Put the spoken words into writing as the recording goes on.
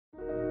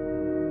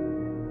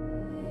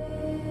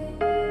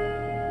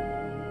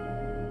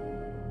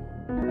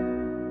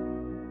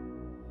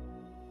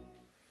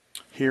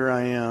Here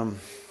I am.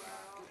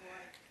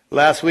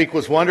 Last week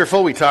was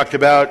wonderful. We talked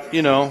about,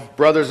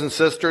 brothers and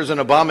sisters and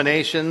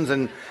abominations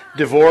and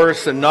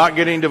divorce and not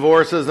getting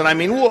divorces. And I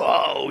mean,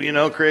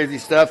 whoa, crazy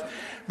stuff.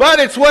 But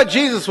it's what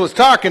Jesus was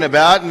talking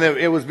about. And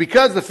it was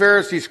because the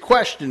Pharisees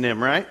questioned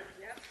him, right?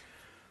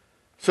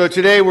 So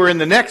today we're in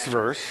the next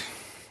verse.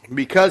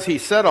 Because he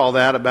said all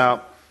that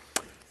about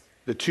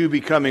the two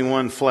becoming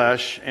one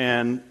flesh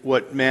and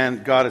what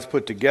God has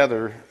put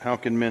together, how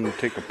can men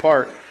take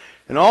apart?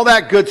 And all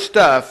that good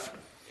stuff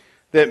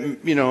that,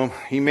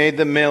 he made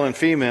them male and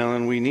female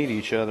and we need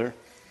each other.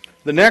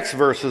 The next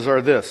verses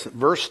are this.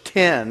 Verse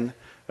 10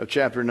 of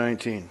chapter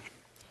 19.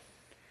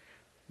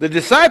 The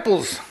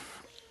disciples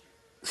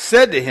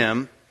said to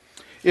him,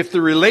 if the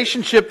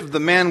relationship of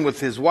the man with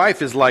his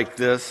wife is like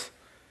this,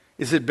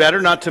 is it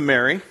better not to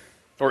marry?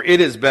 Or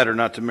it is better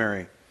not to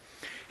marry.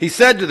 He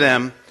said to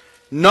them,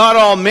 not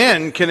all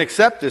men can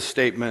accept this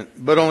statement,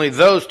 but only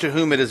those to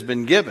whom it has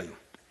been given.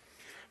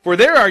 For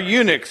there are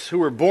eunuchs who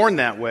were born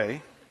that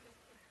way.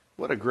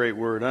 What a great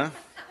word, huh?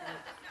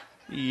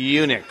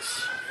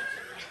 Eunuchs.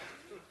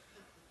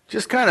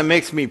 Just kind of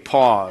makes me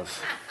pause.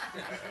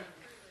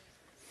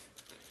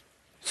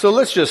 So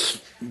let's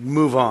just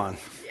move on.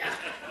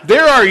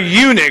 There are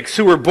eunuchs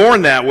who were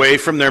born that way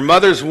from their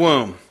mother's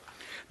womb.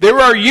 There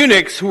are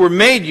eunuchs who were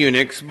made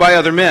eunuchs by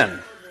other men.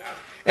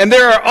 And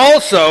there are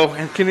also,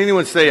 and can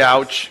anyone say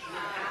ouch?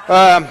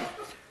 And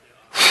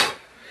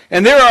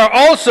there are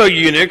also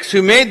eunuchs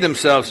who made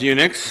themselves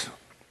eunuchs,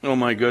 oh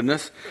my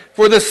goodness,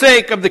 for the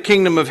sake of the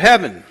kingdom of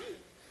heaven.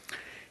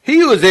 He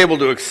who is able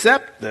to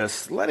accept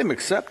this, let him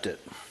accept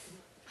it.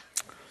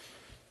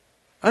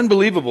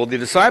 Unbelievable. The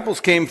disciples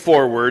came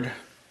forward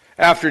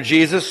after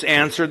Jesus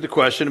answered the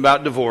question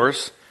about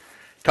divorce,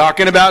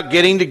 talking about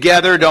getting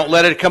together, don't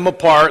let it come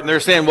apart. And they're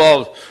saying,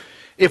 well,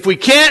 if we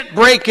can't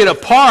break it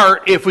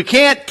apart, if we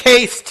can't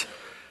taste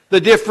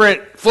the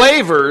different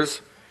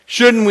flavors,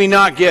 shouldn't we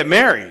not get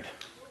married?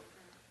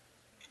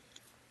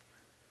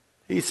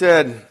 He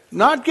said,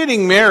 not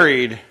getting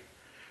married,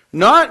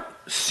 not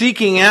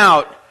seeking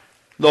out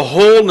the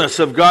wholeness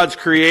of God's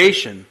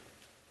creation,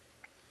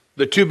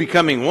 the two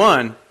becoming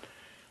one,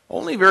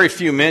 only very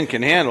few men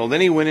can handle.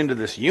 Then he went into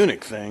this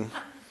eunuch thing,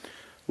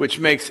 which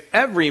makes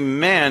every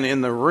man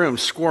in the room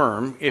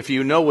squirm, if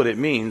you know what it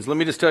means. Let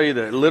me just tell you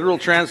the literal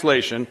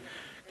translation,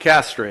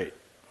 castrate.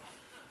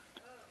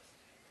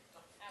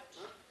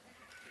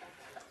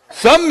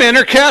 Some men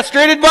are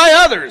castrated by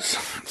others.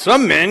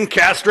 Some men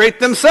castrate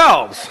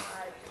themselves.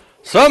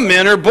 Some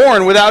men are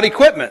born without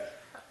equipment.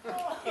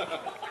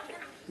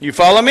 You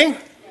follow me?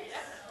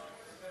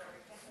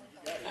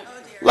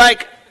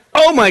 Like,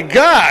 oh my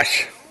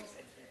gosh,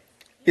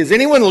 is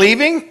anyone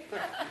leaving?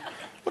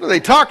 What are they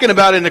talking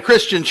about in the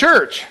Christian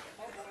church?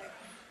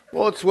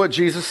 Well, it's what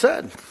Jesus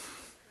said.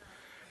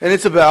 And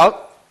it's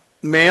about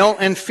male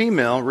and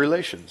female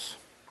relations.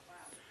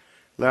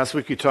 Last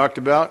week you talked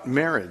about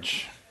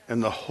marriage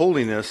and the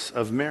holiness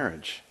of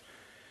marriage.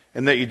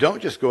 And that you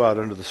don't just go out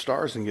under the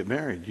stars and get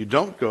married. You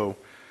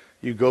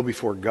go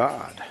before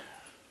God.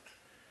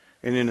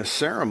 And in a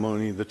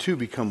ceremony, the two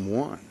become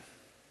one.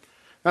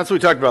 That's what we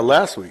talked about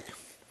last week.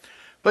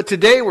 But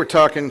today we're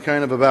talking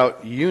kind of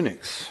about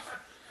eunuchs.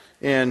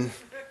 And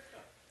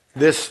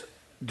this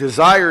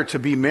desire to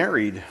be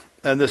married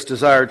and this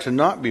desire to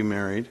not be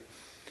married,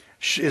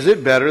 is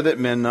it better that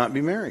men not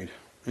be married?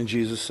 And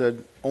Jesus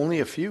said, only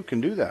a few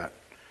can do that.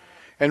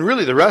 And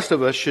really the rest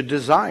of us should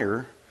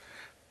desire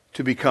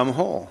to become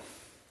whole.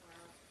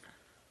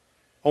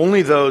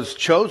 Only those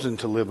chosen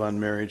to live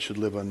unmarried should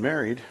live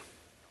unmarried.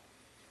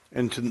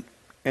 And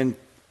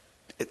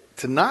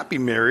to not be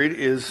married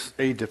is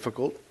a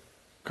difficult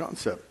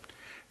concept.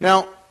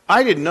 Now,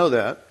 I didn't know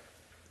that.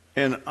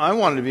 And I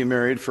wanted to be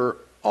married for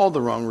all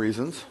the wrong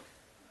reasons.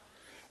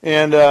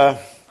 And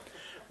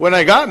when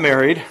I got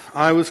married,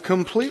 I was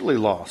completely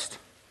lost.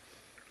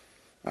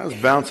 I was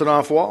bouncing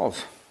off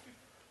walls.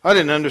 I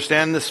didn't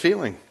understand this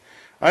feeling.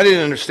 I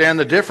didn't understand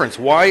the difference.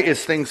 Why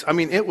is things, I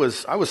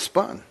was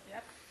spun.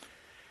 Yep.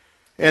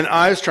 And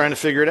I was trying to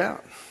figure it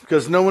out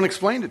because no one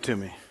explained it to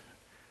me.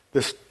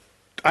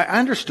 I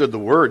understood the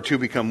word, two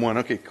become one.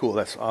 Okay, cool,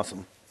 that's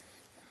awesome.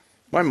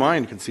 My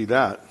mind can see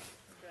that.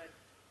 Good.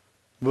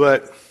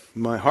 But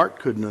my heart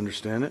couldn't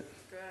understand it.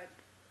 Good.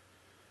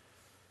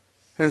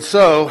 And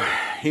so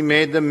he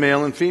made them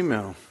male and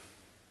female.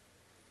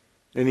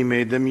 And he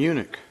made them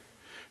eunuch.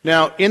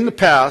 Now, in the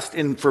past,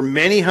 for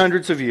many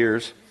hundreds of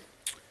years,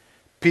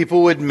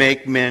 people would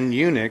make men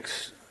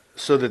eunuchs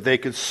so that they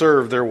could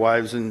serve their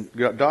wives and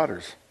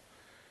daughters.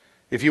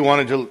 If you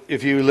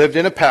lived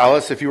in a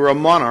palace, if you were a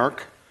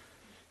monarch,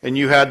 and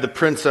you had the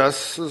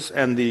princesses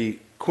and the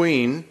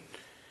queen,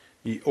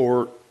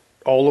 or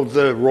all of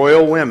the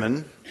royal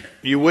women,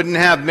 you wouldn't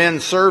have men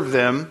serve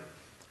them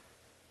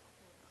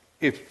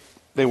if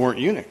they weren't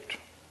eunuched,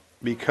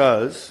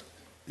 because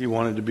you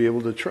wanted to be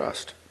able to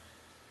trust.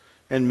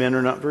 And men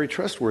are not very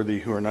trustworthy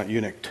who are not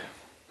eunuched.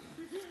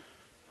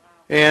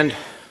 And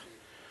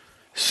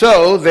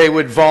so they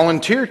would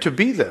volunteer to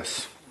be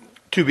this,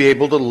 to be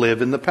able to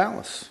live in the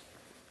palace.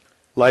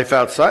 Life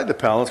outside the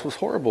palace was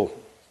horrible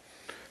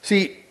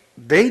See,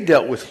 they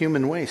dealt with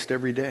human waste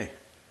every day.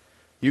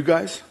 You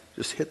guys,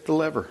 just hit the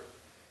lever.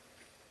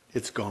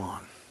 It's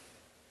gone.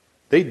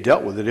 They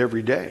dealt with it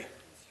every day.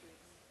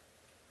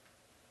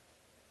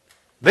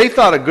 They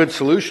thought a good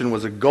solution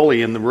was a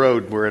gully in the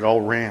road where it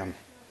all ran.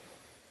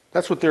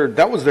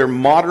 That was their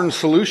modern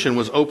solution,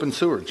 was open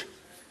sewage.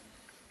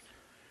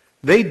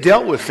 They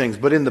dealt with things,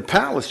 but in the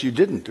palace you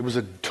didn't. It was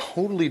a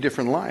totally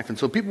different life. And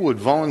so people would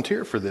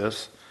volunteer for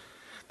this.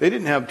 They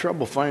didn't have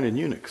trouble finding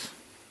eunuchs.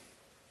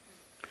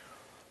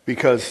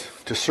 Because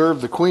to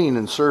serve the queen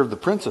and serve the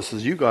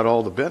princesses, you got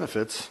all the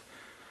benefits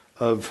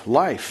of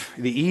life,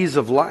 the ease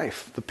of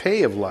life, the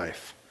pay of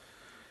life.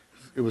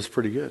 It was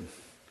pretty good.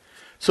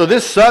 So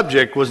this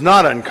subject was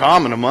not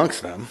uncommon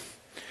amongst them.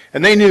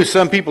 And they knew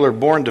some people are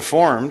born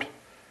deformed,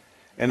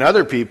 and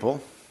other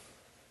people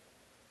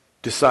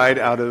decide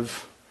out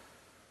of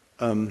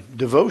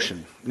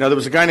devotion. Now, there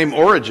was a guy named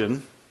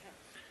Origen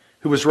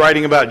who was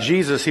writing about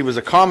Jesus. He was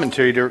a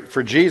commentator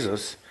for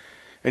Jesus,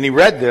 and he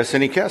read this,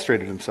 and he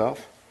castrated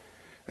himself.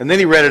 And then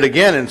he read it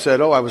again and said,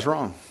 oh, I was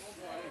wrong.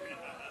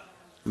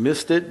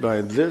 Missed it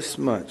by this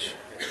much.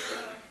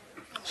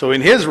 So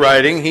in his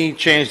writing, he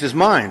changed his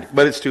mind,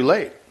 but it's too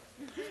late.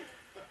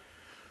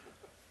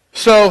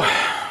 So,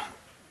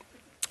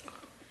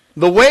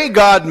 the way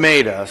God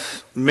made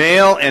us,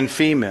 male and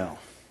female,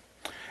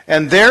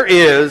 and there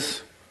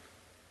is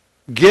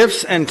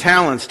gifts and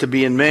talents to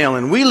be in male,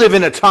 and we live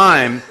in a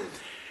time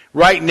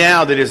right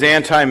now that is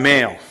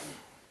anti-male.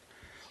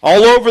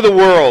 All over the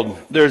world,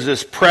 there's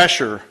this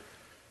pressure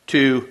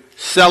to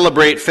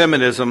celebrate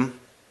feminism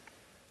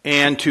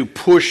and to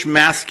push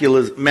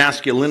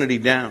masculinity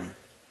down.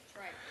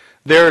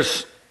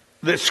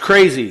 It's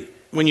crazy.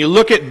 When you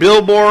look at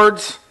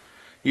billboards,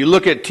 you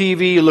look at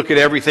TV, you look at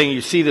everything,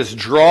 you see this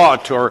draw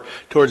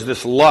towards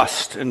this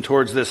lust and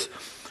towards this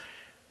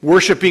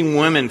worshiping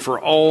women for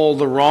all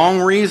the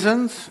wrong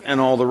reasons and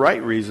all the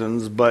right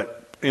reasons,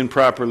 but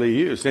improperly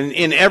used. And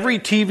in every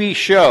TV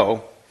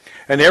show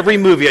and every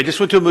movie, I just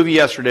went to a movie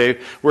yesterday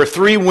where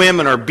 3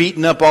 women are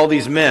beating up all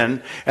these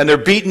men, and they're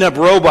beating up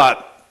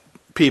robot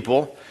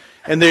people,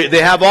 and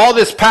they have all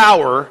this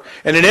power,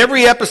 and in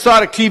every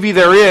episodic TV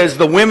there is,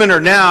 the women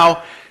are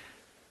now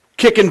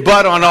kicking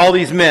butt on all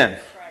these men.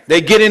 They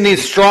get in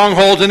these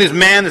strongholds, and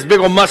this big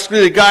old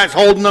muscular guy's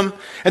holding them,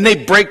 and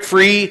they break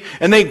free,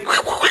 and they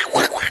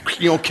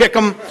kick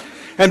them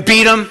and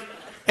beat them.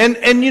 And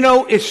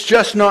it's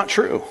just not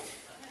true.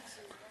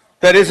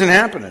 That isn't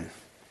happening.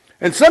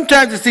 And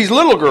sometimes it's these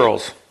little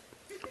girls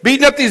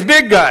beating up these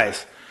big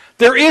guys.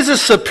 There is a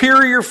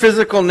superior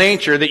physical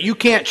nature that you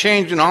can't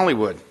change in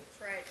Hollywood.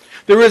 Right.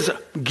 There is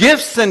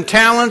gifts and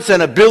talents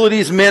and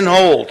abilities men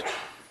hold.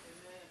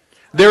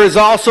 There is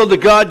also the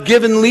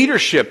God-given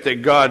leadership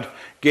that God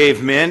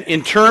gave men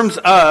in terms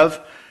of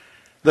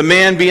the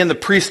man being the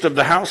priest of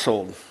the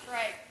household.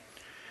 Right.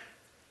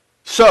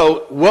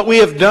 So what we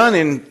have done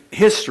in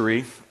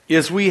history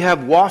is we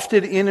have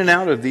wafted in and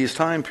out of these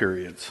time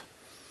periods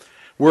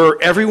where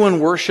everyone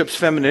worships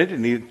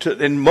femininity.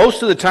 And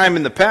most of the time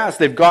in the past,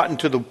 they've gotten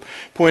to the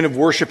point of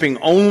worshiping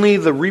only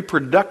the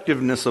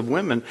reproductiveness of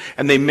women,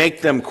 and they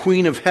make them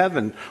queen of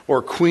heaven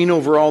or queen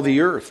over all the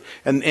earth.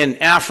 And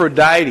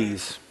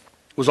Aphrodite's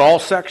was all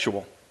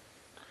sexual.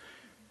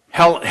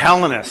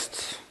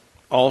 Hellenists,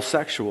 all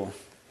sexual.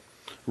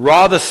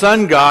 Ra, the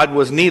sun god,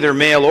 was neither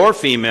male or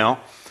female,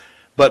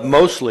 but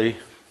mostly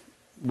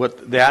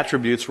the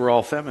attributes were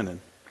all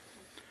feminine.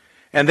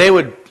 And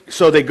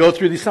so they go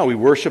through these, we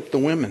worship the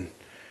women.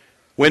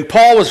 When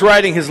Paul was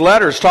writing his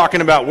letters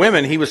talking about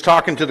women, he was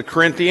talking to the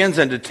Corinthians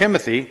and to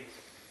Timothy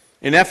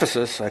in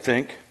Ephesus, I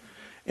think.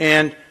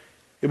 And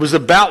it was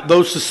about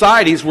those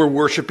societies were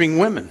worshiping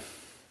women.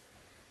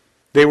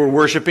 They were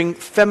worshiping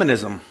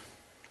feminism.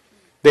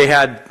 They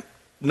had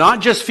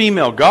not just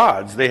female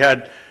gods, they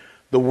had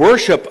the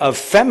worship of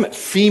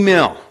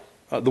female,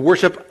 the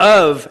worship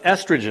of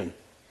estrogen.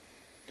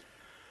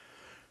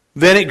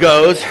 Then it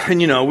goes,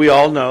 and we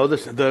all know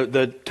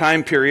the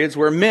time periods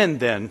where men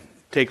then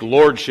take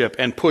lordship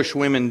and push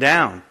women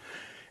down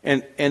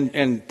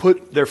and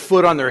put their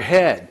foot on their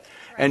head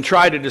and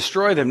try to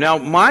destroy them. Now,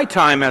 my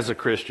time as a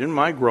Christian,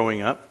 my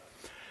growing up,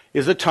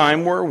 is a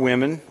time where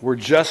women were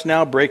just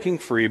now breaking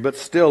free, but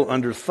still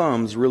under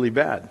thumbs really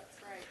bad.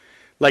 Right.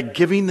 Like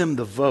giving them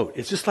the vote.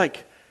 It's just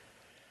like,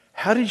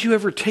 how did you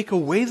ever take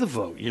away the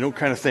vote?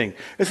 Kind of thing.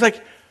 It's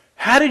like,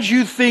 how did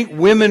you think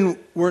women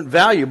weren't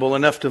valuable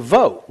enough to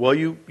vote? Well,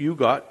 you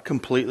got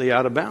completely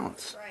out of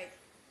balance. Right.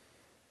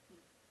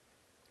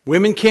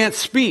 Women can't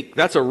speak.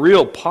 That's a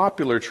real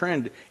popular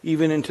trend,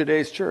 even in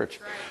today's church.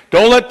 Right.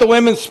 Don't let the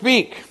women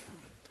speak.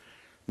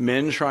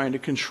 Men trying to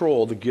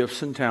control the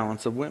gifts and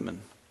talents of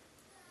women.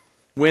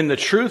 When the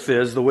truth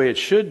is, the way it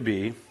should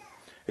be,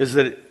 is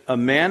that a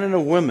man and a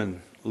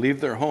woman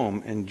leave their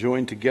home and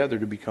join together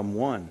to become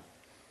one.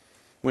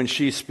 When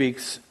she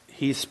speaks,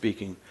 he's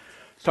speaking.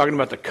 It's talking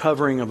about the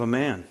covering of a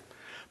man.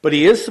 But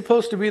he is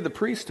supposed to be the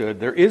priesthood.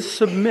 There is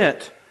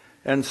submit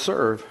and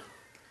serve.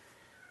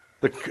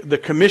 The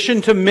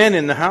commission to men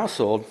in the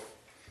household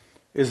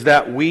is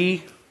that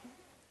we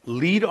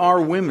lead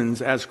our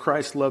women as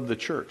Christ loved the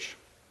church,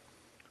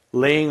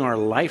 laying our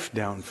life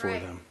down for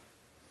them,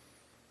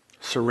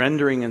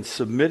 surrendering and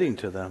submitting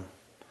to them,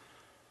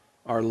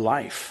 our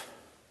life.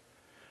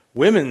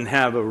 Women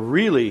have a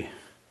really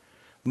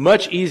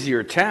much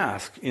easier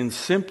task in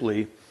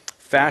simply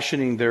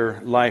fashioning their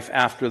life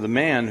after the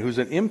man who's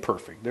an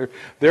imperfect.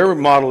 Their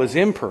model is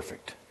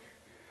imperfect.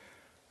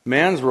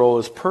 Man's role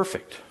is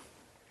perfect.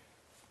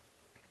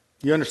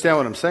 You understand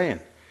what I'm saying?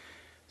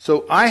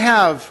 So I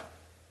have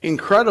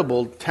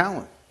incredible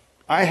talent.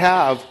 I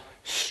have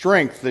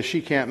strength that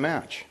she can't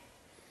match.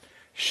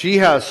 She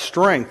has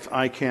strength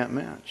I can't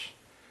match.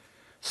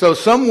 So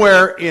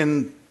somewhere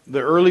in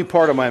the early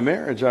part of my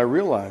marriage, I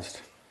realized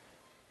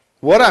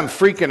what I'm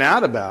freaking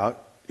out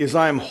about is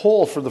I am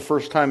whole for the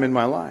first time in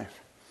my life.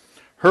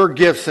 Her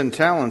gifts and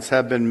talents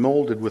have been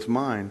molded with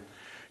mine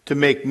to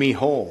make me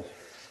whole.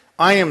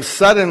 I am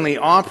suddenly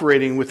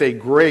operating with a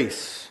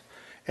grace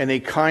and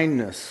a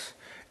kindness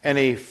and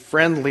a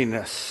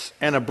friendliness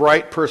and a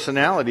bright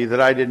personality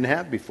that I didn't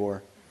have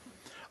before.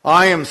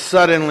 I am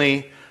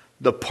suddenly,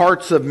 the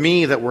parts of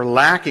me that were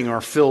lacking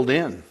are filled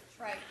in.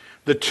 Right.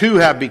 The two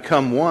have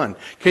become one.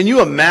 Can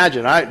you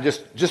imagine,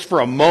 just for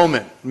a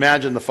moment,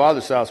 imagine the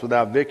Father's house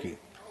without Vicky?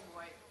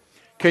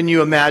 Can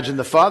you imagine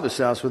the Father's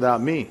house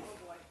without me?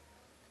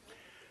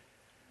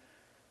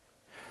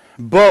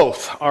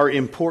 Both are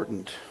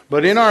important.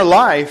 But in our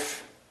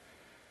life,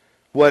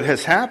 what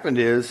has happened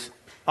is,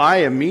 I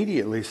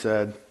immediately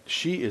said,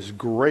 she is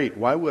great.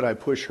 Why would I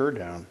push her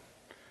down?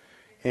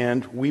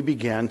 And we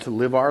began to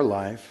live our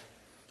life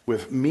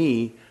with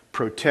me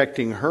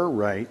protecting her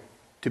right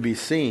to be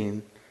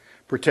seen,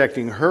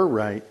 protecting her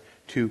right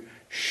to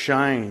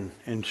shine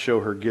and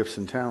show her gifts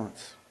and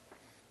talents.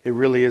 It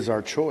really is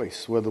our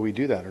choice whether we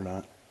do that or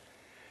not.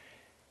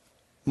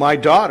 My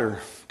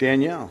daughter,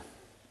 Danielle,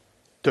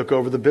 took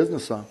over the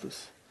business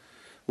office.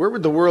 Where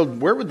would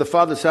the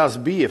Father's house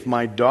be if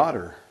my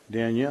daughter,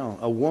 Danielle,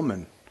 a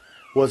woman,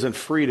 wasn't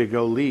free to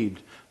go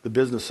lead the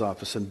business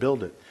office and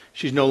build it?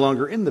 She's no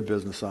longer in the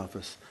business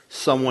office.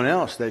 Someone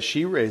else that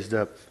she raised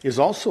up is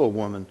also a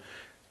woman.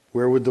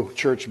 Where would the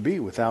church be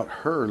without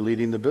her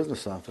leading the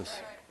business office?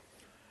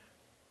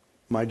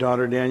 My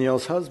daughter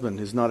Danielle's husband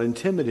is not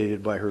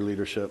intimidated by her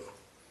leadership,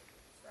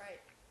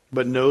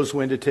 but knows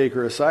when to take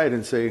her aside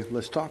and say,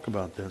 let's talk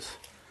about this.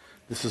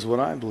 This is what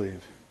I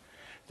believe.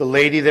 The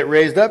lady that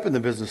raised up in the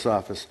business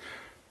office,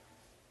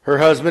 her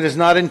husband is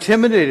not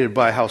intimidated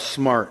by how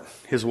smart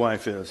his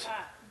wife is.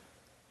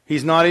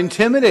 He's not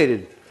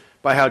intimidated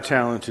by how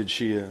talented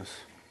she is.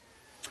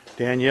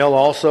 Danielle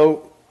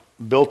also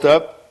built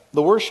up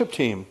the worship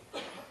team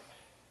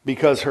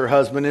because her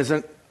husband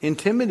isn't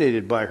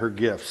intimidated by her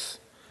gifts.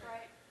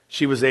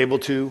 She was able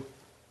to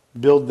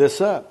build this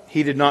up.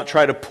 He did not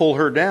try to pull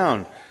her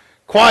down.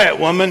 Quiet,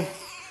 woman.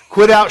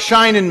 Quit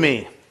outshining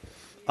me.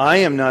 I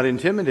am not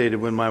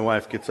intimidated when my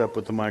wife gets up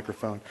with the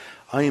microphone.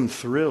 I am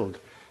thrilled.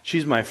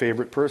 She's my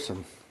favorite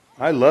person.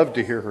 I love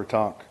to hear her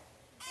talk.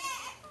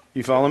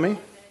 You follow me?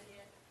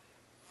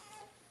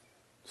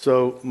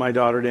 So my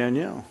daughter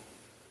Danielle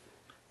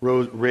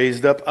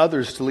raised up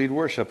others to lead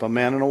worship, a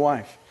man and a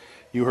wife.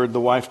 You heard the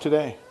wife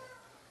today.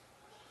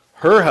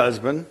 Her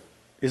husband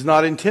is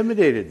not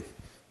intimidated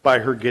by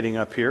her getting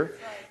up here.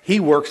 He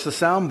works the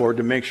soundboard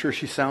to make sure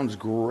she sounds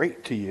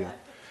great to you,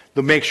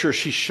 to make sure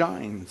she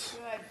shines.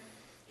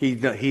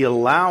 He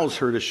allows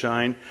her to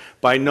shine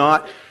by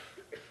not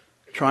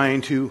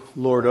trying to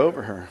lord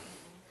over her.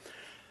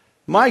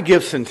 My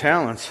gifts and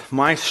talents,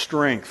 my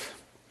strength,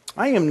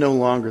 I am no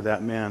longer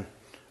that man.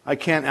 I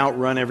can't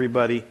outrun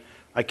everybody.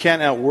 I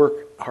can't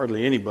outwork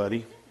hardly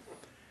anybody.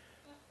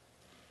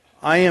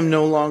 I am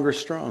no longer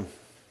strong.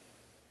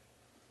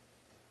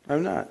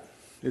 I'm not.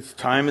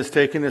 Time has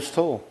taken its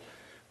toll.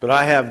 But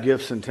I have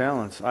gifts and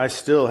talents. I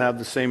still have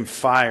the same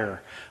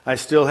fire. I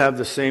still have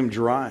the same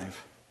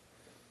drive.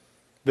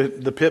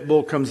 The pit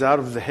bull comes out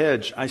of the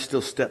hedge. I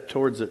still step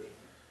towards it.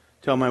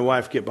 Tell my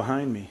wife, get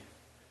behind me.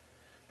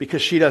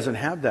 Because she doesn't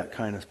have that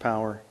kind of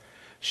power.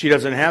 She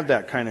doesn't have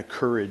that kind of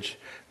courage,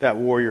 that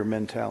warrior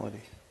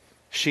mentality.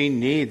 She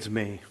needs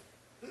me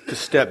to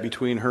step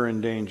between her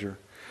and danger.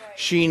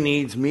 She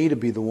needs me to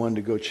be the one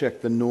to go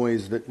check the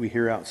noise that we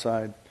hear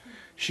outside.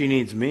 She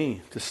needs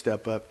me to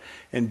step up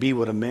and be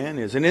what a man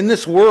is. And in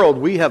this world,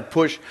 we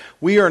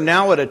are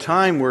now at a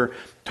time where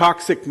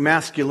toxic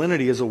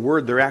masculinity is a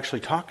word they're actually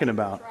talking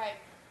about. Right.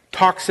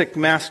 Toxic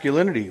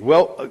masculinity.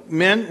 Well,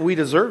 men, we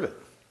deserve it.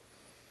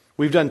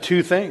 We've done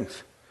two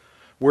things.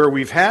 Where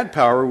we've had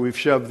power, we've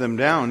shoved them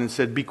down and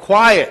said, be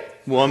quiet,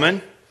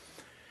 woman.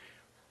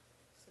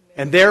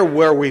 And there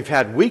where we've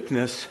had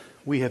weakness,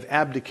 we have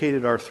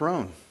abdicated our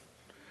throne,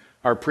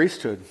 our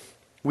priesthood.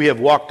 We have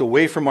walked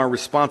away from our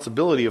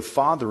responsibility of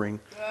fathering,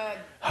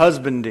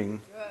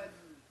 husbanding,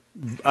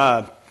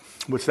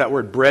 what's that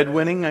word?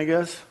 Breadwinning, I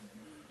guess?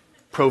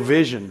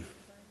 Provision.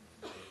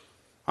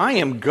 I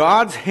am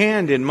God's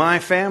hand in my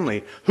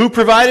family. Who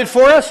provided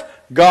for us?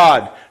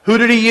 God. Who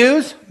did He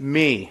use?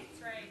 Me.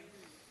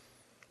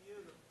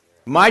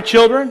 My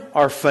children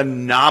are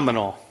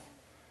phenomenal.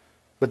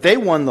 But they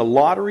won the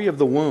lottery of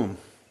the womb.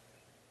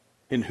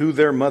 in who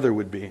their mother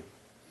would be.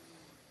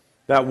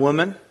 That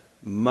woman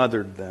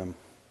mothered them.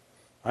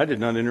 I did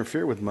not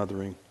interfere with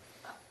mothering.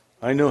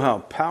 I know how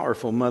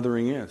powerful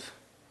mothering is.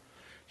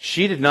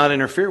 She did not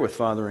interfere with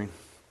fathering.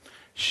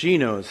 She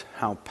knows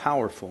how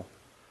powerful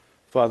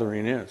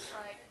fathering is.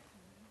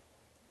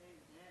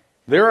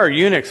 There are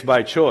eunuchs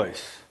by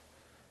choice,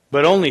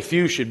 but only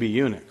few should be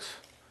eunuchs.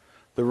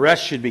 The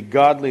rest should be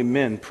godly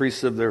men,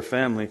 priests of their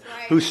family,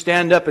 who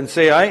stand up and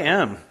say, I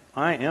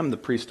am the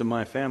priest of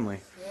my family.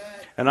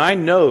 And I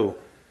know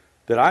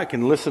that I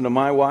can listen to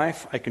my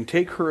wife, I can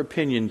take her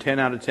opinion 10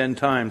 out of 10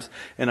 times,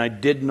 and I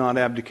did not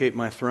abdicate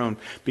my throne.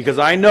 Because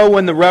I know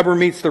when the rubber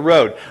meets the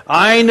road.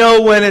 I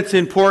know when it's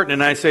important,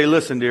 and I say,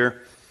 listen,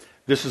 dear,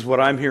 this is what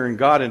I'm hearing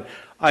God, and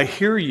I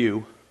hear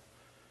you,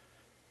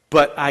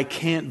 but I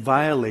can't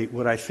violate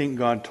what I think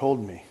God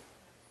told me.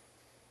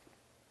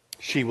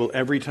 She will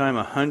every time,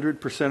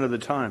 100% of the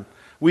time.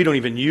 We don't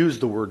even use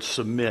the word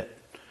submit.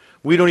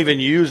 We don't even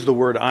use the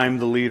word I'm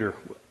the leader.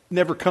 It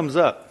never comes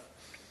up.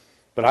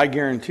 But I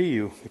guarantee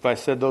you, if I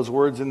said those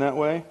words in that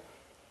way,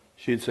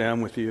 she'd say,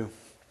 I'm with you.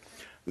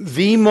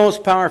 The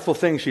most powerful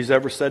thing she's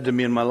ever said to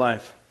me in my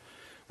life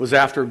was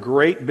after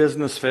great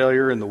business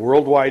failure and the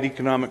worldwide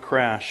economic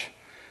crash,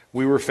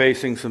 we were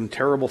facing some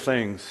terrible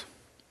things.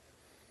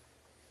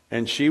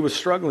 And she was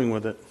struggling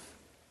with it,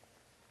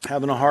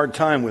 having a hard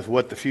time with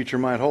what the future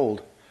might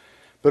hold.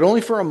 But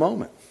only for a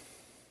moment.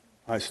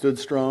 I stood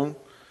strong,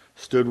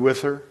 stood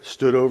with her,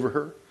 stood over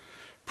her,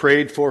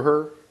 prayed for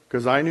her,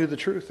 because I knew the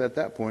truth at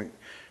that point,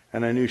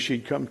 and I knew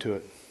she'd come to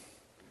it.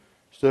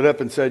 Stood up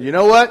and said, you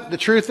know what the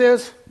truth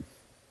is?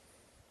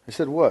 I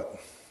said, what?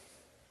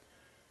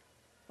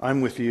 I'm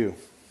with you.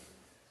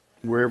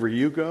 Wherever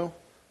you go,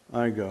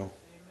 I go.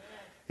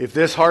 If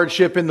this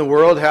hardship in the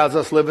world has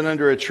us living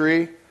under a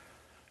tree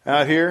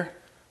out here,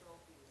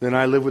 then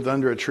I live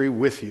under a tree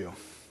with you.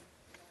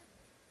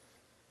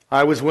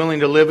 I was willing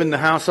to live in the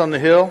house on the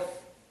hill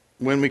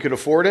when we could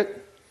afford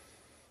it.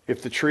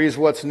 If the tree is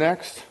what's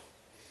next,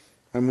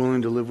 I'm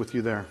willing to live with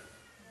you there.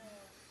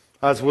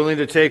 I was willing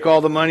to take all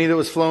the money that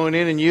was flowing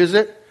in and use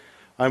it.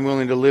 I'm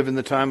willing to live in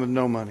the time of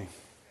no money.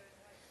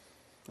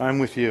 I'm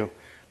with you.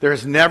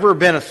 There's never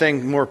been a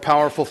more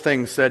powerful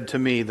thing said to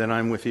me than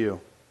I'm with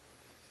you.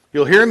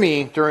 You'll hear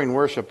me during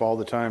worship all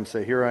the time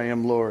say, here I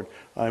am, Lord,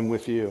 I'm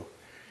with you.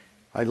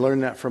 I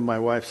learned that from my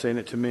wife saying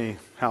it to me,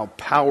 how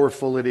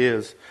powerful it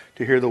is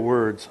to hear the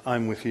words,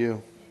 I'm with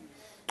you.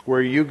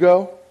 Where you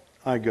go,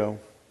 I go.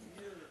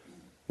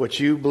 What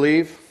you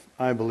believe,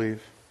 I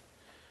believe.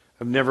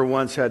 I've never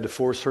once had to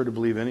force her to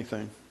believe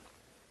anything.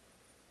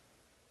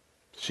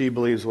 She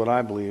believes what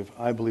I believe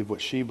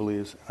what she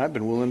believes. I've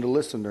been willing to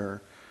listen to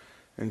her.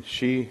 And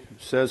she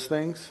says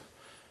things,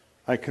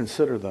 I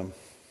consider them.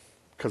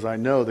 Because I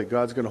know that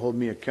God's going to hold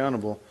me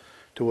accountable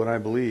to what I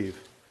believe,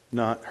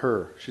 not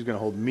her. She's going to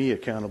hold me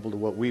accountable to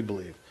what we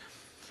believe.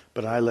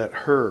 But I let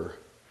her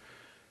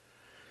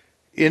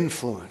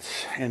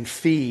influence and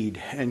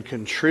feed and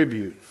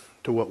contribute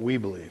to what we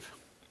believe.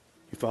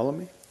 You follow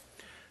me?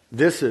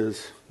 This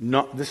is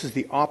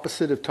the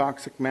opposite of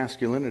toxic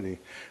masculinity.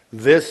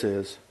 This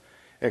is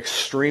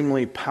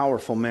extremely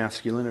powerful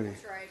masculinity.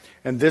 That's right.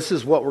 And this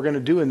is what we're going to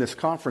do in this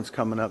conference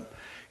coming up.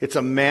 It's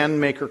a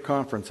man-maker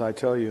conference, I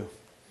tell you.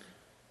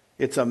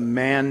 It's a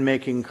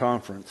man-making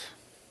conference.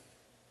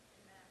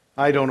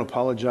 I don't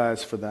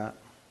apologize for that.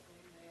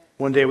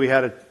 One day we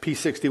had a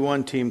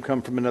P-61 team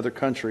come from another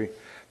country.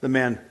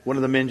 One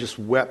of the men just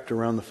wept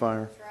around the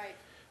fire. That's right.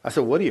 I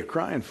said, what are you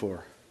crying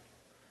for?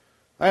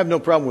 I have no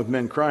problem with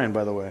men crying,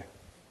 by the way.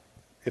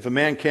 If a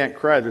man can't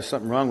cry, there's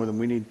something wrong with him.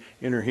 We need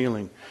inner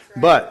healing.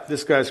 Right. But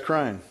this guy's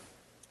crying.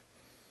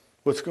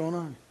 What's going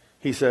on?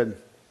 He said,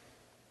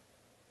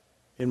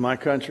 in my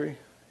country,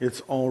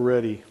 it's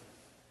already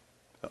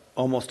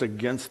almost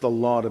against the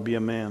law to be a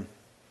man.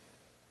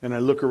 And I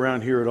look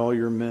around here at all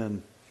your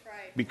men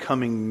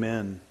becoming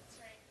men.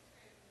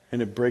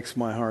 And it breaks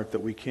my heart that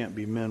we can't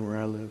be men where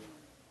I live.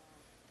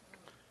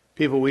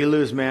 People, we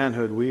lose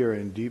manhood, we are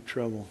in deep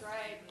trouble.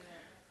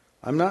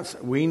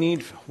 We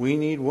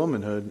need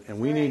womanhood, and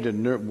we need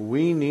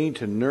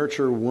to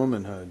nurture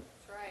womanhood.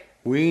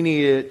 We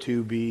need it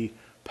to be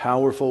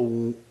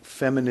powerful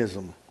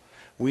feminism.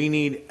 We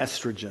need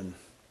estrogen,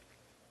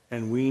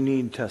 and we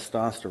need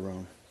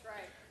testosterone.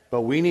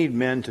 But we need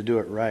men to do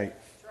it right.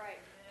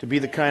 To be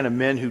the kind of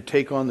men who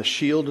take on the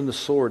shield and the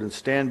sword and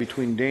stand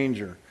between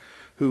danger,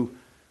 who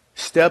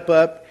step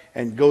up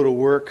and go to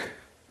work.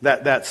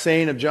 That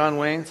saying of John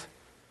Wayne's,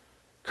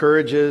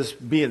 courage is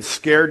being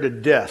scared to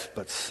death,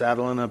 but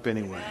saddling up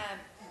anyway.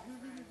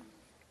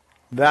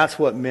 That's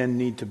what men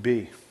need to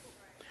be.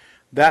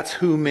 That's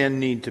who men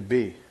need to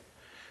be.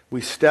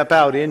 We step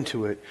out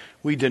into it.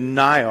 We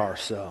deny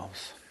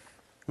ourselves.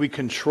 We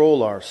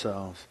control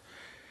ourselves.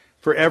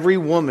 For every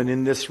woman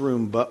in this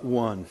room but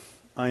one,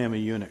 I am a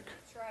eunuch.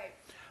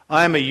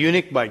 I am a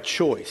eunuch by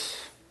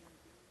choice.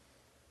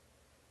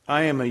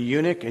 I am a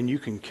eunuch, and you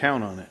can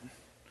count on it.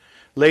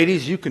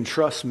 Ladies, you can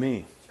trust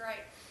me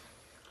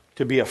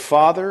to be a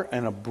father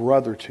and a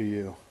brother to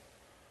you.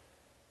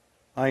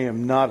 I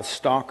am not a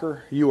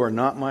stalker. You are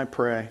not my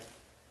prey.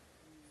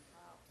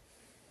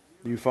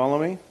 You follow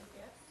me?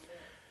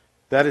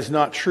 That is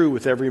not true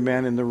with every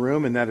man in the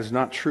room, and that is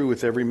not true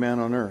with every man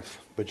on earth.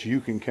 But you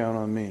can count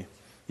on me.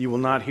 You will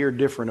not hear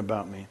different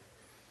about me.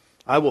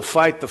 I will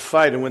fight the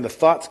fight, and when the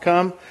thoughts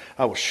come,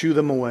 I will shoo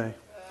them away.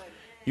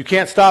 You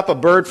can't stop a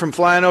bird from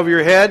flying over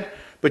your head,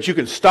 but you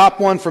can stop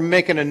one from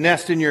making a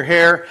nest in your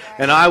hair,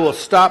 and I will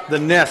stop the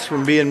nest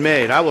from being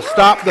made. I will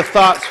stop the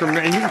thoughts from,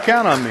 and you can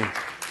count on me.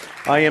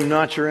 I am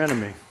not your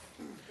enemy.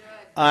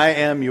 I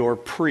am your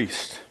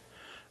priest.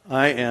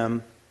 I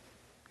am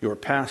your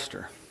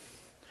pastor.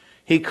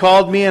 He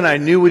called me, and I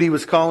knew what he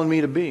was calling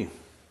me to be.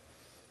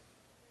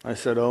 I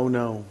said, oh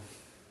no.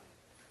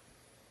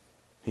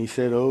 He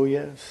said, oh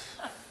yes.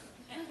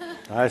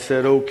 I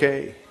said,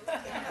 okay.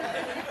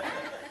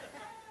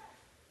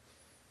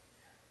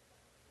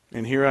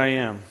 And here I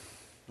am.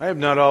 I have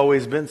not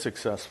always been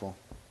successful,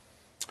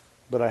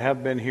 but I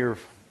have been here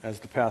as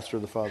the pastor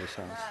of the Father's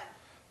house.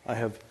 I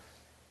have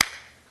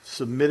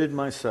submitted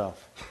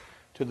myself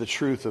to the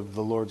truth of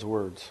the Lord's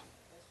words.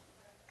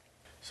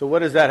 So what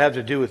does that have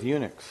to do with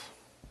eunuchs?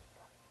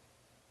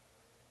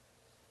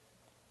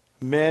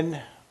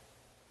 Men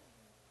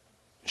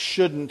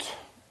shouldn't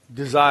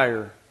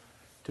desire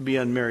to be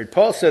unmarried.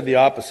 Paul said the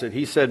opposite.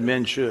 He said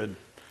men should.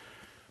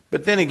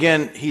 But then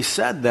again, he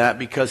said that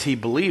because he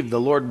believed the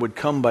Lord would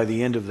come by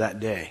the end of that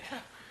day.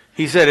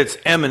 He said it's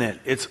imminent.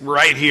 It's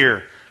right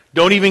here.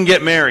 Don't even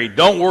get married.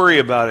 Don't worry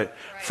about it.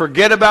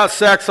 Forget about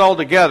sex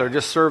altogether.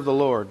 Just serve the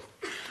Lord.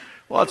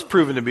 Well, it's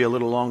proven to be a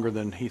little longer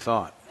than he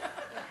thought.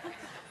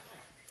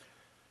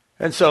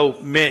 And so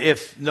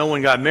if no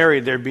one got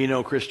married, there'd be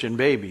no Christian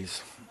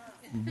babies.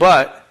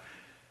 But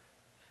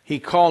he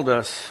called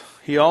us,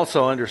 he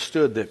also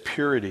understood that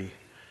purity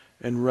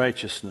and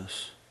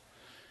righteousness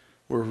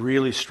were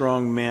really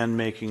strong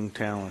man-making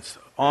talents.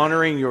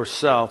 Honoring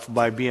yourself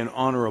by being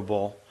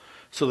honorable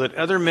so that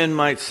other men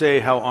might say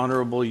how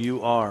honorable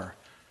you are.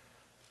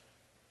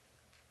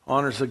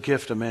 Honor is a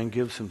gift a man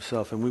gives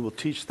himself, and we will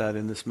teach that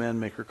in this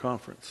Man-Maker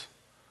Conference.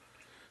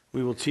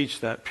 We will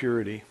teach that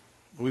purity.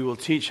 We will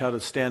teach how to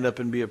stand up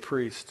and be a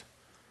priest,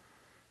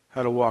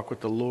 how to walk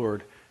with the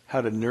Lord,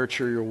 how to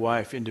nurture your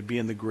wife into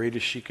being the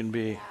greatest she can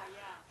be.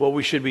 What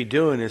we should be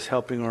doing is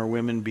helping our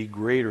women be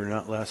greater,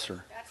 not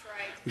lesser. That's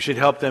right. We should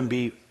help them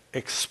be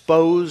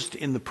exposed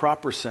in the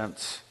proper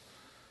sense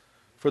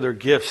for their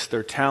gifts,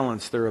 their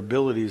talents, their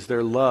abilities,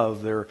 their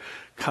love, their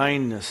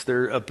kindness,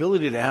 their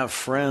ability to have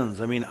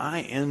friends. I mean,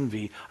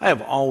 I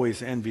have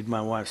always envied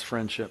my wife's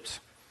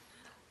friendships.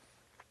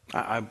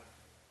 I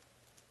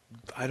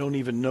don't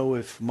even know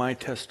if my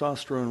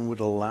testosterone would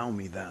allow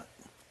me that.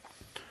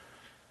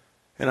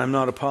 And I'm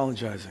not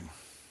apologizing.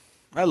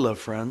 I love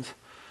friends,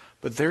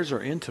 but theirs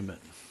are intimate.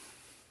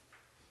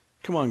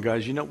 Come on,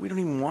 guys, we don't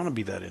even want to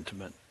be that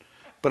intimate.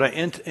 But I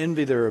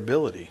envy their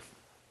ability.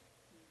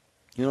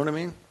 You know what I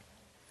mean?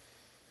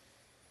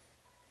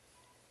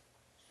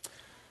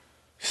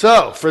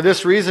 So, for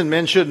this reason,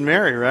 men shouldn't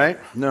marry, right?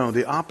 No,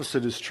 the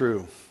opposite is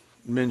true.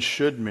 Men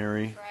should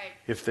marry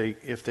if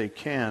they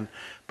can.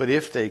 But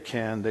if they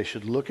can, they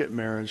should look at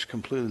marriage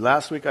completely.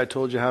 Last week I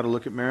told you how to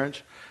look at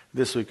marriage.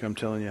 This week I'm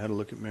telling you how to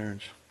look at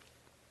marriage.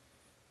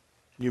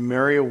 You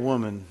marry a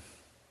woman,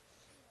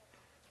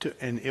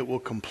 and it will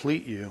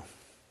complete you.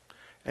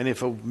 And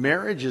if a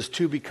marriage is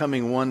two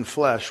becoming one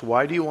flesh,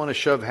 why do you want to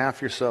shove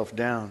half yourself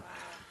down?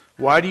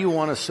 Why do you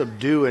want to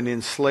subdue and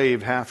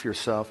enslave half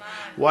yourself?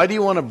 Why do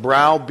you want to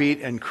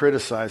browbeat and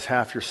criticize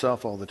half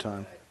yourself all the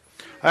time?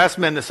 I ask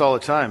men this all the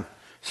time.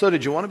 So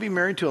did you want to be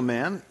married to a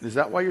man? Is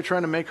that why you're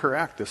trying to make her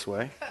act this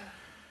way?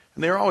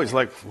 And they're always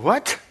like,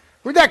 what?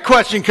 Where'd that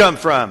question come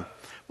from?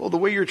 Well, the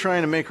way you're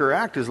trying to make her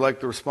act is like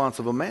the response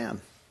of a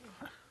man.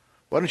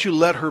 Why don't you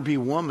let her be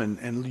woman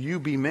and you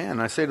be man?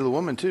 I say to the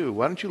woman too,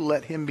 why don't you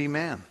let him be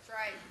man? That's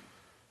right.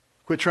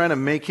 Quit trying to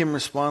make him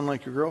respond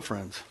like your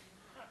girlfriends.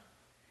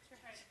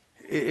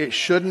 It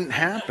shouldn't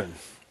happen.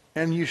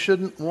 And you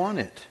shouldn't want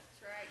it.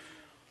 That's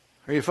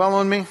right. Are you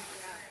following me?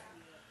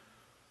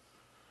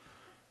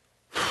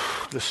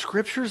 The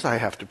scriptures I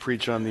have to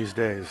preach on these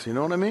days. You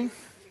know what I mean?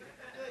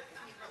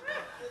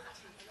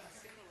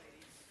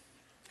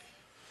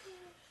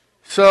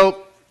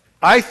 So,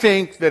 I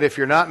think that if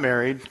you're not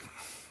married,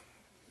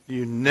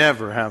 you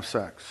never have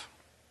sex.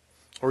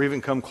 Or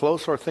even come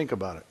close or think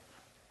about it.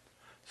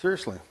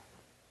 Seriously.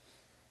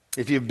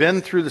 If you've been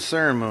through the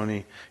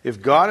ceremony,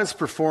 if God has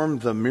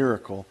performed the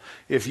miracle,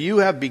 if you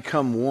have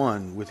become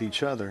one with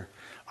each other,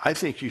 I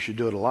think you should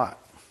do it a lot.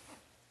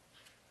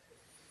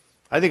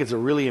 I think it's a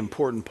really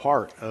important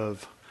part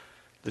of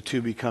the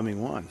two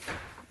becoming one.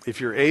 If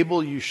you're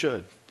able, you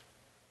should.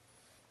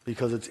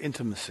 Because it's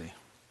intimacy.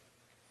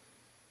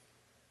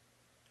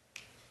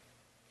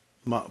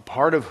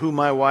 Part of who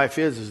my wife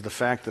is the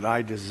fact that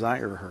I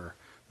desire her.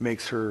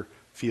 Makes her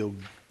feel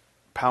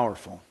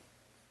powerful.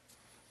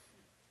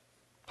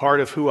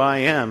 Part of who I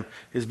am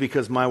is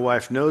because my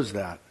wife knows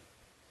that.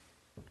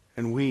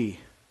 And we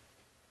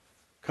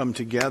come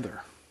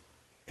together.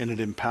 And it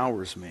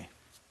empowers me.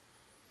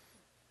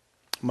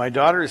 My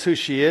daughter is who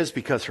she is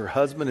because her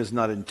husband is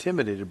not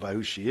intimidated by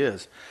who she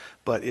is,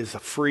 but is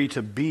free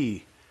to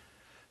be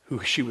who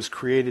she was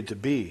created to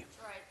be.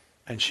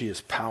 And she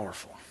is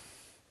powerful.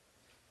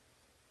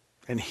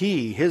 And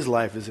his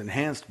life is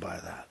enhanced by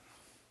that.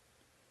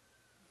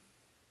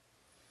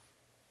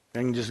 I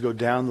can just go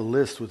down the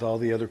list with all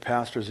the other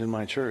pastors in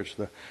my church.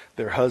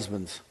 Their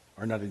husbands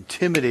are not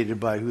intimidated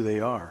by who they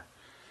are.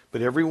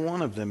 But every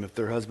one of them, if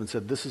their husband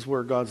said, this is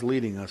where God's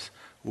leading us,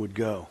 would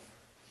go.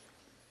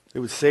 They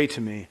would say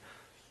to me,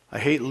 I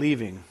hate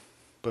leaving,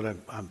 but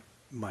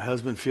my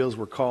husband feels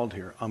we're called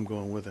here. I'm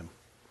going with him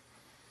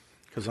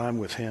because I'm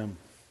with him.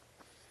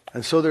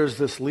 And so there's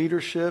this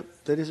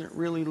leadership that isn't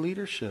really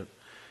leadership.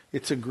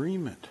 It's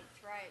agreement.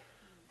 Right.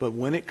 But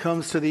when it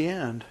comes to the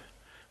end,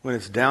 when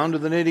it's down to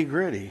the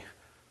nitty-gritty,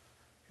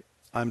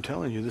 I'm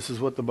telling you, this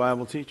is what the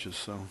Bible teaches.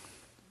 So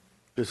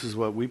this is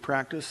what we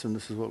practice and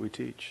this is what we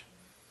teach.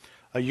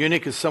 A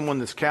eunuch is someone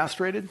that's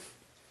castrated.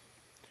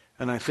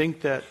 And I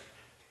think that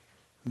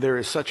there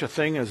is such a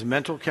thing as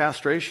mental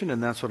castration,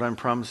 and that's what I'm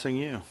promising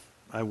you.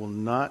 I will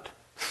not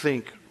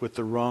think with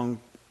the wrong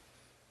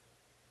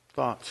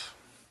thoughts.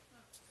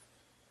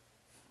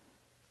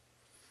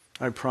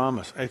 I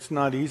promise. It's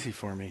not easy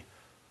for me.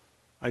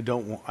 I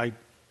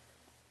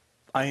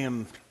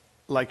am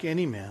like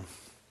any man,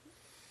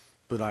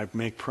 but I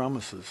make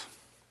promises,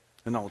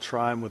 and I'll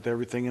try with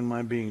everything in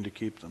my being to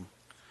keep them.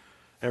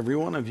 Every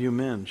one of you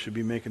men should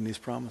be making these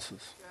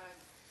promises.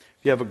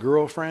 If you have a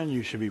girlfriend,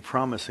 you should be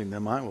promising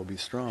them, I will be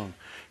strong.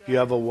 If you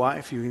have a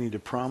wife, you need to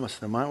promise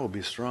them, I will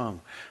be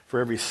strong. For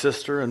every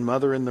sister and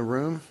mother in the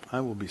room, I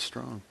will be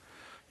strong.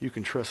 You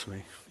can trust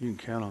me. You can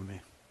count on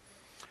me.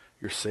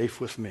 You're safe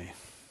with me.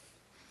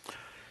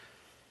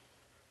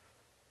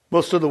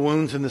 Most of the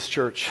wounds in this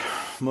church,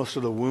 most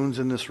of the wounds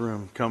in this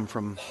room come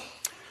from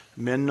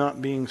men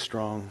not being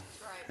strong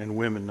and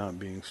women not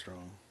being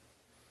strong.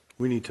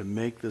 We need to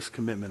make this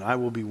commitment. I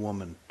will be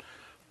woman.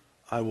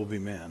 I will be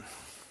man.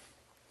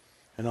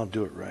 And I'll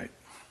do it right.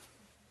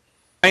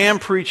 I am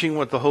preaching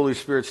what the Holy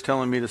Spirit's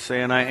telling me to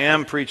say, and I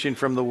am preaching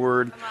from the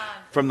Word,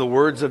 from the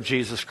words of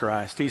Jesus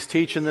Christ. He's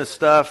teaching this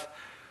stuff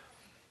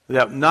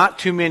that not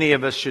too many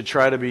of us should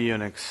try to be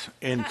eunuchs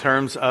in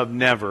terms of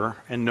never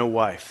and no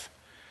wife.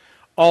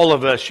 All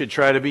of us should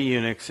try to be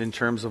eunuchs in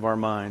terms of our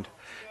mind.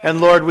 And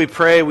Lord, we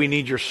pray we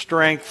need your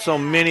strength. So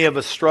many of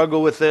us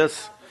struggle with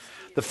this.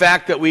 The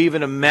fact that we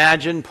even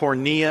imagine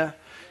porneia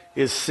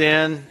is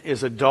sin,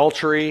 is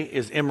adultery,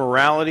 is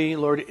immorality.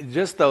 Lord,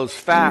 just those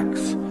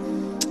facts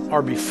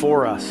are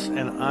before us.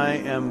 And I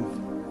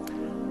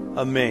am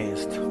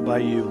amazed by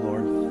you,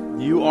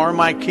 Lord. You are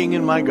my King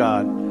and my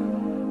God.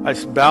 I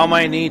bow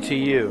my knee to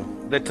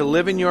you, that to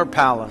live in your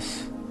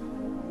palace,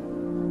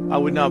 I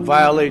would not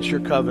violate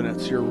your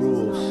covenants, your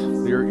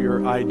rules,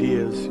 your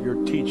ideas,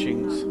 your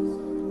teachings,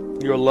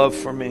 your love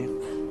for me.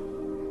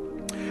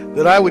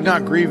 That I would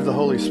not grieve the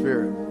Holy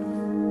Spirit.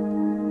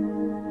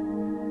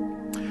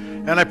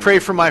 And I pray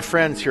for my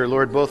friends here,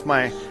 Lord, both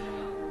my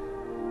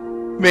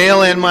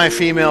male and my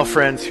female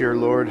friends here,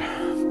 Lord,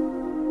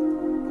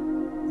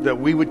 that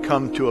we would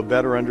come to a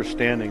better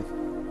understanding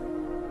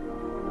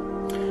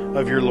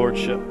of your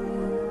Lordship.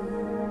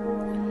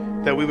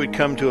 That we would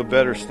come to a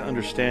better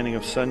understanding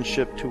of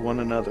sonship to one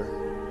another,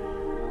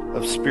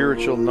 of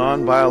spiritual,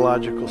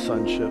 non-biological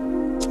sonship,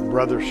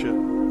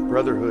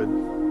 brotherhood,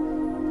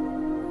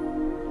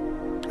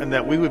 and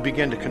that we would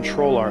begin to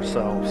control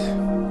ourselves,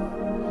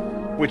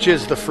 which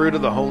is the fruit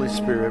of the Holy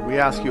Spirit. We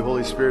ask you,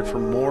 Holy Spirit, for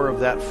more of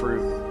that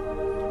fruit,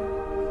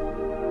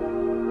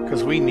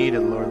 because we need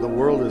it, Lord. The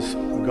world has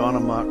gone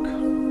amok.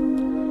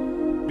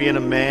 Being a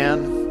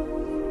man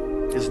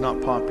is not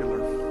popular.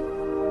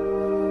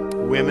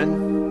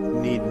 Women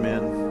need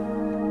men.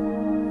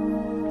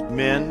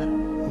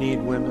 Men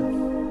need women.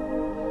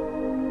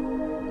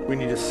 We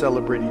need to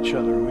celebrate each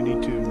other. We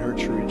need to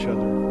nurture each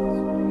other.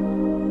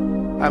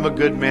 I'm a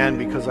good man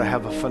because I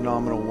have a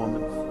phenomenal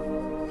woman.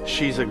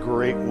 She's a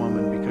great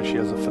woman because she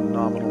has a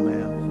phenomenal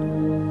man.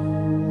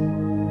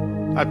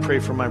 I pray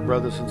for my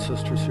brothers and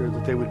sisters here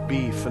that they would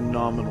be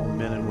phenomenal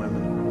men and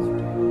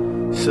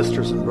women.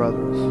 Sisters and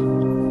brothers.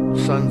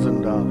 Sons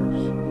and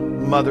daughters.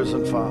 Mothers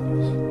and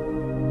fathers.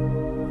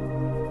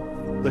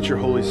 Let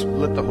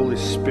the Holy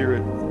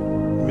Spirit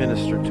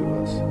minister to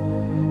us.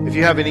 If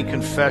you have any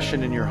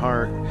confession in your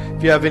heart,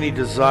 if you have any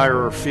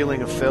desire or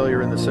feeling of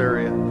failure in this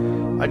area,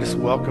 I just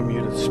welcome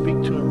you to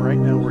speak to him right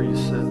now where you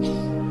sit.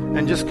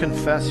 And just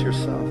confess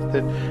yourself.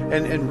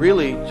 And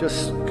really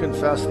just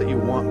confess that you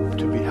want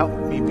to be. Help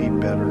me be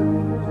better.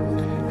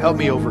 Help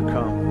me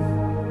overcome.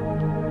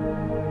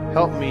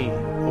 Help me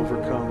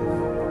overcome.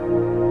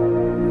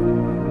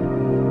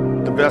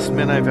 The best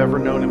men I've ever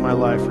known in my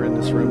life are in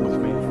this room with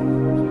me.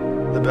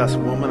 The best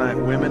women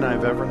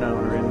I've ever known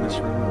are in this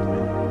room with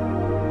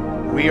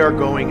me. We are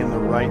going in the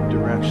right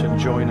direction.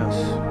 Join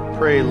us.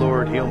 Pray,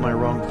 Lord, heal my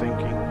wrong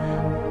thinking.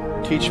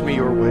 Teach me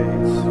your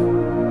ways.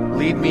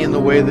 Lead me in the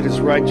way that is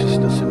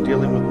righteousness in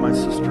dealing with my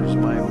sisters,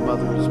 my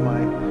mothers, my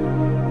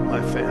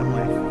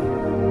family.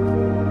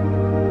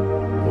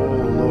 Oh,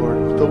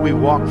 Lord, though we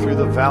walk through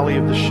the valley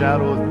of the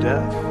shadow of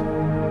death,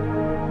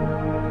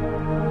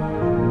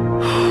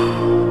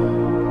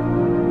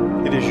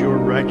 it is your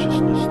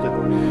righteousness that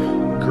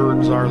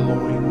girds our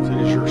loins. It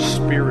is your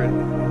Spirit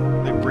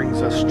that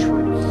brings us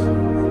truth.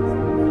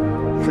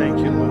 Thank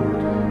you,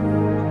 Lord.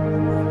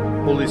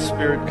 Holy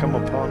Spirit, come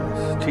upon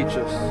us. Teach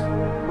us.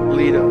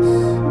 Lead us.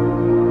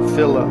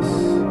 Fill us.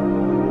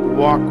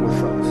 Walk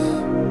with us.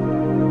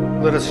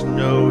 Let us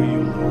know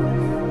you,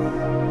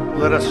 Lord.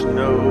 Let us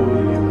know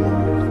you,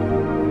 Lord.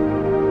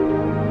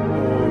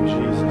 Oh,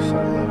 Jesus,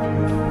 I love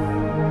you.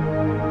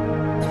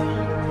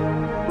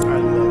 I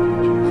love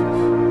you, Jesus.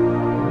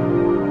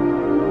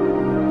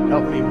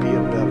 Help me be a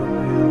better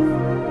man.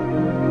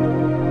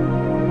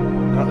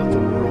 Not let the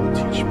world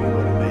teach me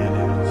what a man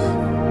is.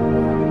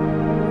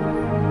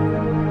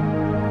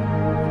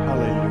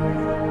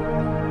 Hallelujah.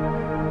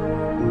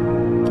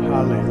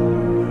 Hallelujah.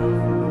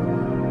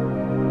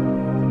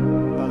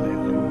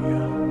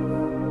 Hallelujah.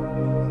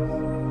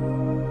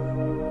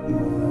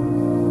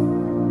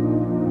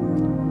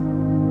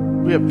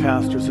 We have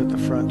pastors at the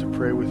front to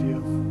pray with you.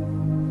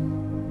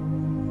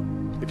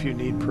 If you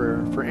need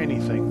prayer for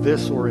anything,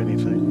 this or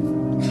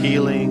anything,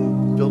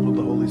 healing, filled with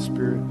the Holy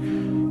Spirit.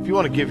 If you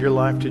want to give your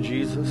life to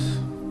Jesus,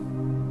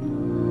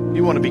 if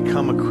you want to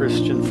become a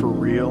Christian for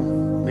real,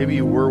 maybe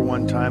you were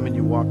one time and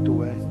you walked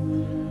away,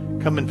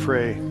 come and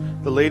pray.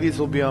 The ladies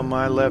will be on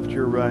my left,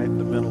 your right.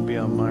 The men will be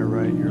on my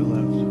right, your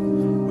left.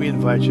 We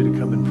invite you to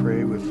come and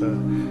pray with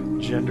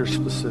gender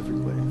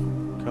specifically.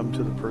 Come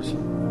to the person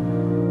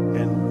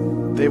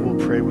and they will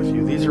pray with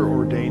you. These are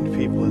ordained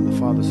people in the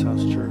Father's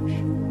House Church.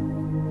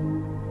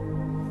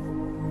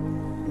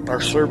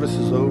 Our service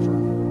is over.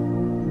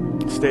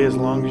 Stay as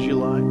long as you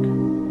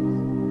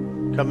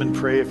like. Come and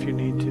pray if you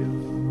need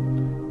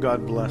to.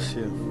 God bless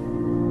you.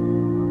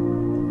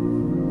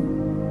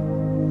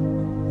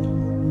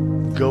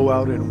 Go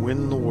out and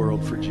win the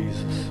world for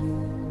Jesus.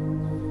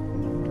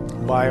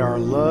 By our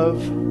love,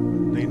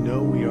 they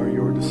know we are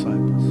your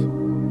disciples.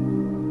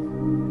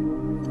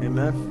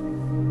 Amen.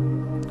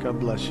 God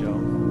bless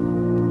y'all.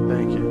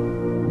 Thank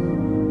you.